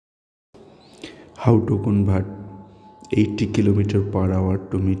How to convert 80 km per hour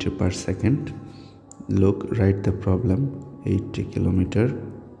to meter per second? Look, write the problem. 80 km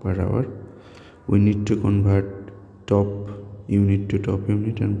per hour. We need to convert top unit to top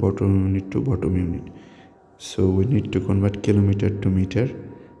unit and bottom unit to bottom unit. So we need to convert kilometer to meter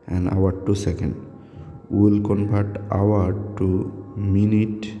and hour to second. We will convert hour to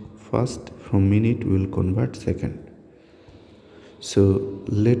minute first. From minute we will convert second. So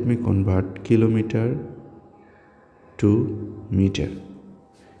let me convert kilometer to meter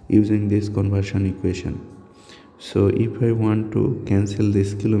using this conversion equation. So if I want to cancel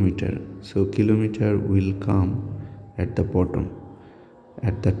this kilometer, so kilometer will come at the bottom.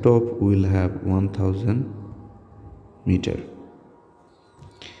 At the top we will have 1000 meter.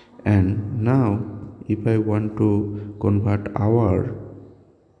 And now if I want to convert hour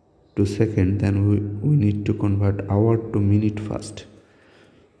to second, then we need to convert hour to minute first.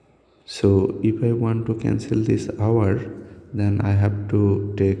 So if I want to cancel this hour, then I have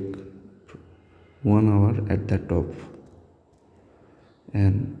to take 1 hour at the top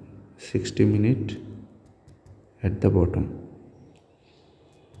and 60 minutes at the bottom.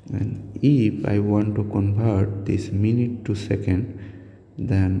 And if I want to convert this minute to second,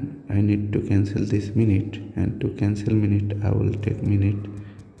 then I need to cancel this minute, and to cancel minute I will take minute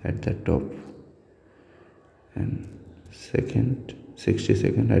at the top and second 60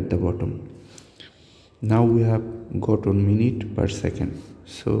 seconds at the bottom. Now we have got on minute per second,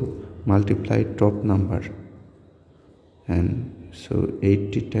 so multiply top number, and so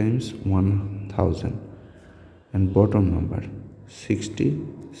 80 times 1000, and bottom number 60.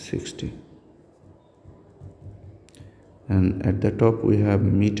 And at the top we have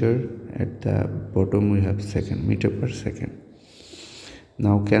meter, at the bottom we have second, meter per second.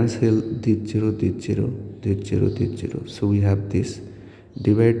 Now cancel this 0, this 0, this 0, this 0. So we have this.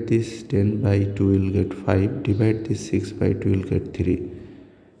 Divide this 10 by 2, you will get 5. Divide this 6 by 2, you will get 3.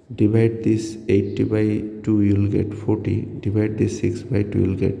 Divide this 80 by 2, you will get 40. Divide this 6 by 2, you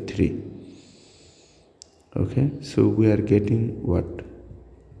will get 3. Okay, so we are getting what?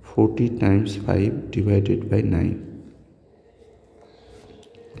 40 times 5 divided by 9.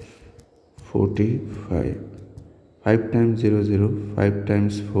 45. 5 times 0, 0. 5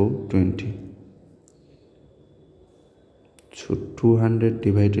 times 4, 20. So 200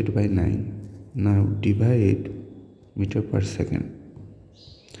 divided by 9. Now divide meter per second.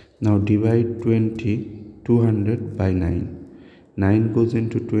 Now divide 200 by 9. 9 goes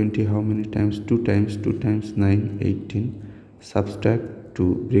into 20 how many times? 2 times. 2 times 9, 18. Subtract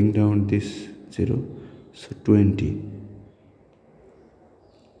 2. Bring down this 0. So 20.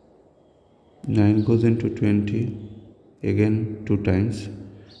 9 goes into 20. Again 2 times.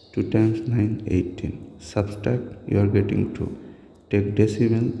 2 times 9, 18. Subtract, you are getting 2. Take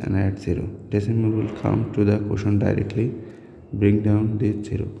decimal and add 0. Decimal will come to the quotient directly. Bring down this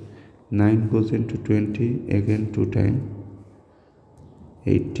 0. 9 goes into 20. Again 2 times.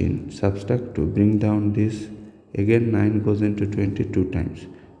 18. Subtract 2. Bring down this. Again 9 goes into 20 2 times.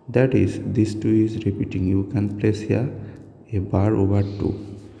 That is, this 2 is repeating. You can place here a bar over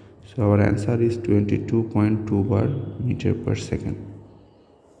 2. So our answer is 22.2 bar meter per second.